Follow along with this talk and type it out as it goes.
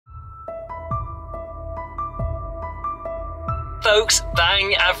Folks,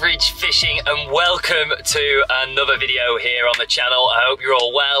 bang average fishing, and welcome to another video here on the channel. I hope you're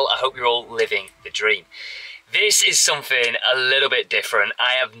all well, I hope you're all living the dream. This is something a little bit different.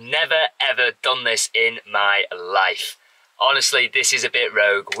 I have never ever done this in my life. Honestly, this is a bit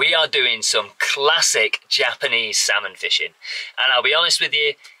rogue. We are doing some classic Japanese salmon fishing, and I'll be honest with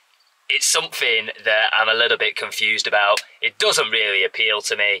you, it's something that I'm a little bit confused about. It doesn't really appeal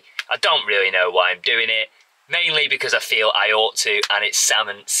to me. I don't really know why I'm doing it. Mainly because I feel I ought to, and it's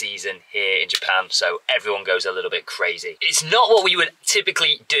salmon season here in Japan, so everyone goes a little bit crazy. It's not what we would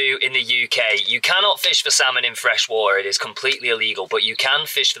typically do in the UK. You cannot fish for salmon in fresh water, it is completely illegal, but you can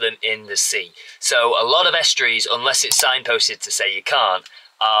fish for them in the sea. So a lot of estuaries, unless it's signposted to say you can't,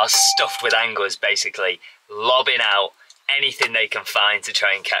 are stuffed with anglers basically lobbing out anything they can find to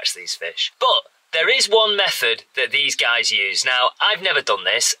try and catch these fish. But there is one method that these guys use. Now, I've never done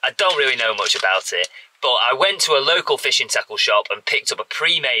this, I don't really know much about it, but I went to a local fishing tackle shop and picked up a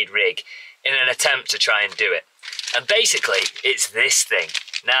pre-made rig in an attempt to try and do it. And basically, it's this thing.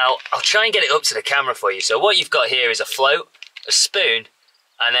 Now, I'll try and get it up to the camera for you. So what you've got here is a float, a spoon,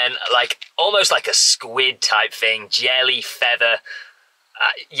 and then almost like a squid type thing, jelly, feather.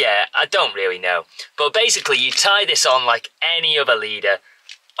 Yeah, I don't really know. But basically, you tie this on like any other leader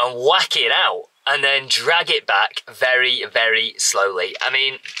and whack it out and then drag it back very, very slowly. I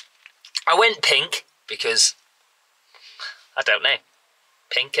mean, I went pink because, I don't know,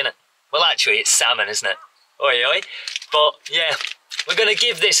 pink innit? Well, actually, it's salmon, isn't it? Oi, oi. But yeah, we're going to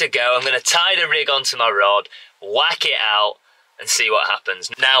give this a go. I'm going to tie the rig onto my rod, whack it out, and see what happens.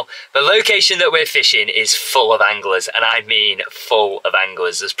 Now, the location that we're fishing is full of anglers, and I mean full of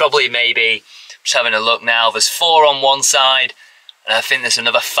anglers. There's probably maybe, just having a look now, there's 4 on one side, and I think there's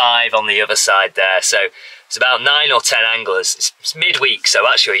another 5 on the other side there. So it's about 9 or 10 anglers. It's midweek, so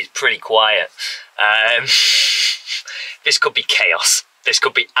actually it's pretty quiet. This could be chaos. This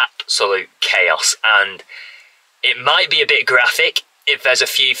could be absolute chaos, and it might be a bit graphic if there's a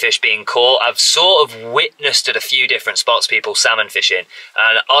few fish being caught. I've sort of witnessed at a few different spots people salmon fishing,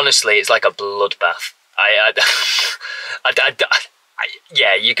 and honestly, it's like a bloodbath.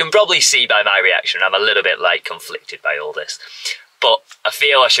 Yeah, you can probably see by my reaction, I'm a little bit conflicted by all this. But I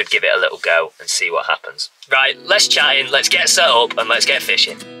feel I should give it a little go and see what happens. Right, let's chat in, let's get set up, and let's get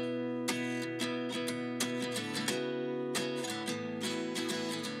fishing.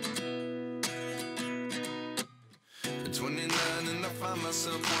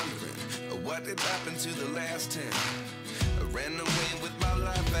 What did happen to the last 10? I ran away with my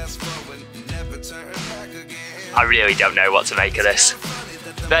life, fast forward, never turn back again. I really don't know what to make of this.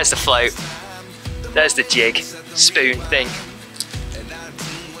 There's the float, there's the jig, spoon thing.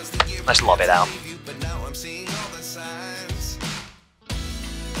 Let's lob it out.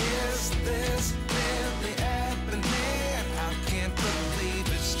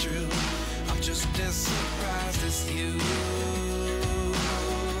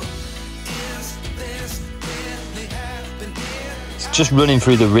 Just running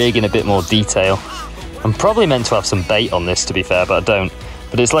through the rig in a bit more detail. I'm probably meant to have some bait on this, to be fair, but I don't.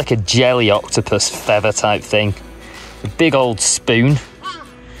 But it's like a jelly octopus feather type thing. A big old spoon,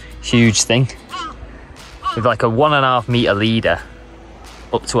 huge thing, with like a 1.5 meter leader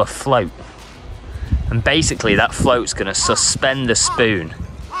up to a float. And basically that float's gonna suspend the spoon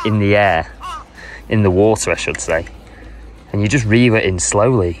in the air, in the water I should say. And you just reel it in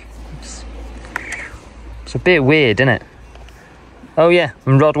slowly. It's a bit weird, isn't it? Oh yeah,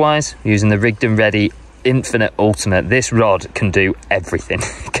 and rod-wise, using the Rigged and Ready Infinite Ultimate, this rod can do everything.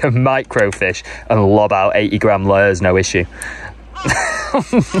 It can microfish and lob out 80 gram lures, no issue.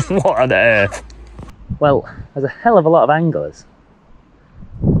 What on earth? Well, there's a hell of a lot of anglers.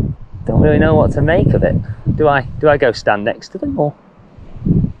 Don't really know what to make of it. Do I go stand next to them or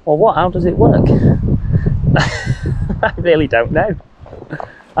what? How does it work? I really don't know.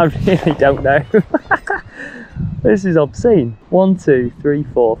 I really don't know. This is obscene. 1, 2, 3,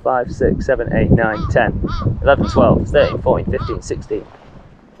 4, 5, 6, 7, 8, 9, 10, 11, 12, 13, 14, 15, 16.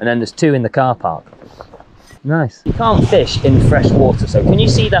 And then there's 2 in the car park. Nice. You can't fish in fresh water, so can you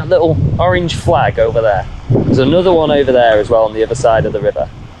see that little orange flag over there? There's another one over there as well on the other side of the river.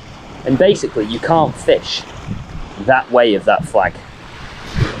 And basically you can't fish that way of that flag,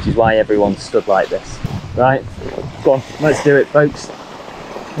 which is why everyone's stood like this. Right, go on, let's do it folks.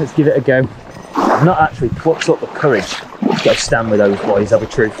 Let's give it a go. I've not actually plucked up the courage to go stand with those boys, I'll be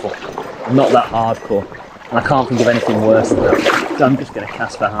truthful. I'm not that hardcore, and I can't think of anything worse than that. So I'm just going to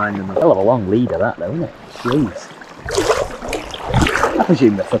cast behind them. A hell of a long leader that though, isn't it? Jeez. I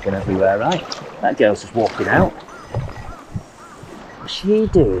presume they're fucking everywhere, right? That girl's just walking out. What's she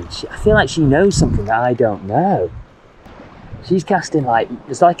doing? I feel like she knows something that I don't know. She's casting like,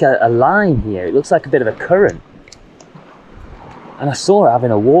 there's like a line here. It looks like a bit of a current. And I saw her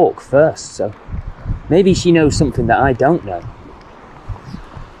having a walk first, so maybe she knows something that I don't know.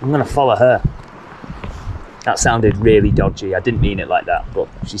 I'm gonna follow her. That sounded really dodgy. I didn't mean it like that, but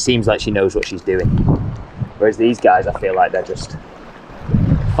she seems like she knows what she's doing. Whereas these guys, I feel like they're just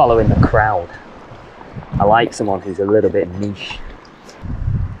following the crowd. I like someone who's a little bit niche.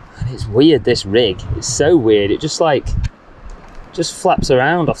 And it's weird, this rig. It's so weird. It just flaps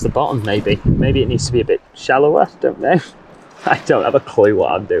around off the bottom, maybe. Maybe it needs to be a bit shallower, don't know. I don't have a clue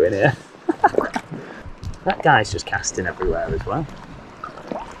what I'm doing here. That guy's just casting everywhere as well.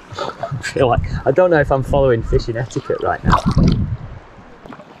 I feel like, I don't know if I'm following fishing etiquette right now.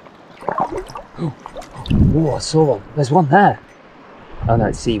 Oh, I saw one. There's one there. Oh no,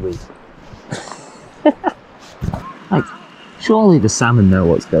 it's seaweed. Like, surely the salmon know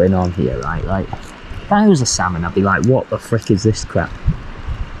what's going on here, right? Like, if I was a salmon, I'd be like, what the frick is this crap?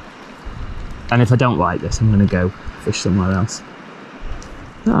 And if I don't like this, I'm gonna go fish somewhere else.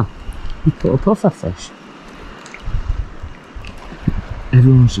 Oh, you put a puffer fish.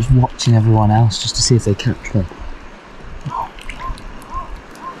 Everyone's just watching everyone else just to see if they catch one.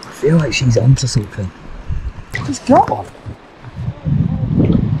 I feel like she's onto something. She's got one.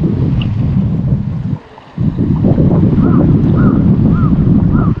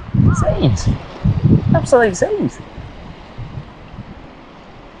 Saints. Absolute saints.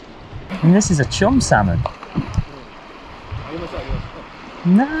 And this is a chum salmon.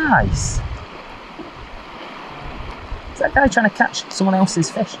 Nice. Is that guy trying to catch someone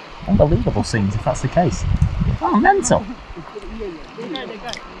else's fish? Unbelievable scenes if that's the case. Oh, mental.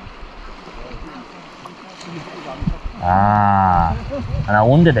 Ah, and I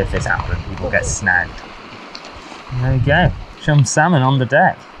wondered if this happened, people get snagged. There you go, chum salmon on the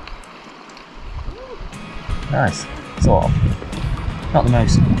deck. Nice, sort of. Not the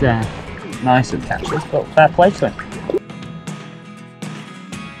most nice of catches, but fair play to him.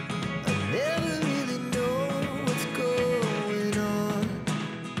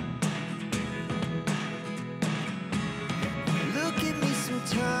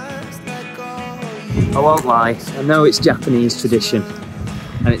 I won't lie, I know it's Japanese tradition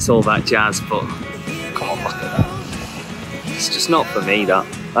and it's all that jazz, but come on, look at that. It's just not for me, that.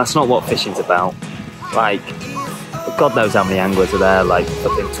 That's not what fishing's about. Like, God knows how many anglers are there, like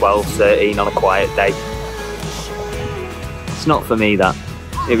fucking 12, 13 on a quiet day. It's not for me, that.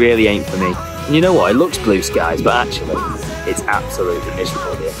 It really ain't for me. And you know what, it looks blue skies, but actually, it's absolutely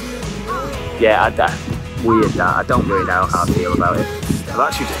miserable here. Yeah, weird that. I don't really know how I feel about it. I've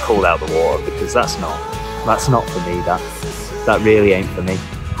actually just pulled out the water because that's not for me, that really ain't for me.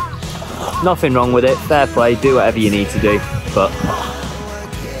 Nothing wrong with it, fair play, do whatever you need to do, but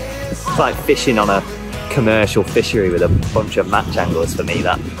it's like fishing on a commercial fishery with a bunch of match anglers for me,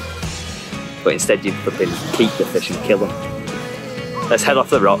 that. But instead you flipping keep the fish and kill them. Let's head off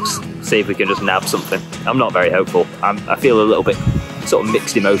the rocks, see if we can just nab something. I'm not very hopeful. I feel a little bit sort of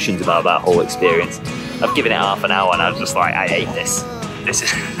mixed emotions about that whole experience. I've given it half an hour and I'm just like, I hate this. This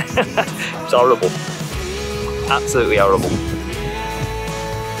is it's horrible. Absolutely horrible.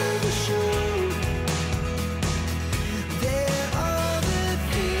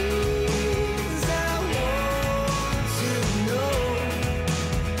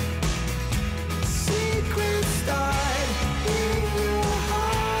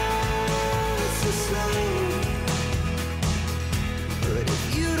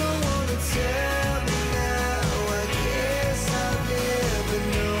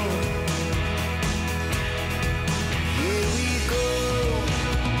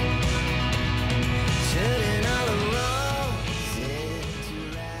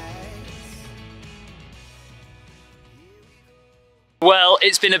 Well,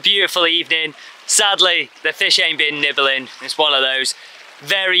 it's been a beautiful evening. Sadly, the fish ain't been nibbling. It's one of those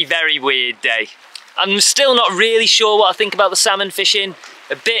very, very weird day. I'm still not really sure what I think about the salmon fishing.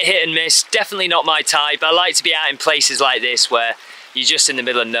 A bit hit and miss, definitely not my type. I like to be out in places like this where you're just in the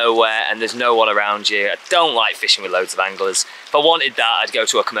middle of nowhere and there's no one around you. I don't like fishing with loads of anglers. If I wanted that, I'd go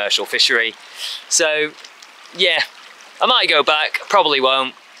to a commercial fishery. So, yeah, I might go back, probably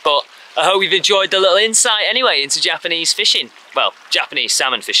won't, but I hope you've enjoyed the little insight anyway into Japanese fishing. Well, Japanese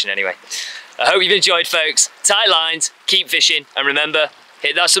salmon fishing anyway. I hope you've enjoyed, folks. Tight lines, keep fishing, and remember,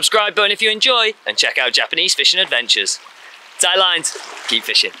 hit that subscribe button if you enjoy, and check out Japanese fishing adventures. Tight lines, keep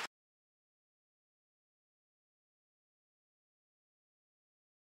fishing.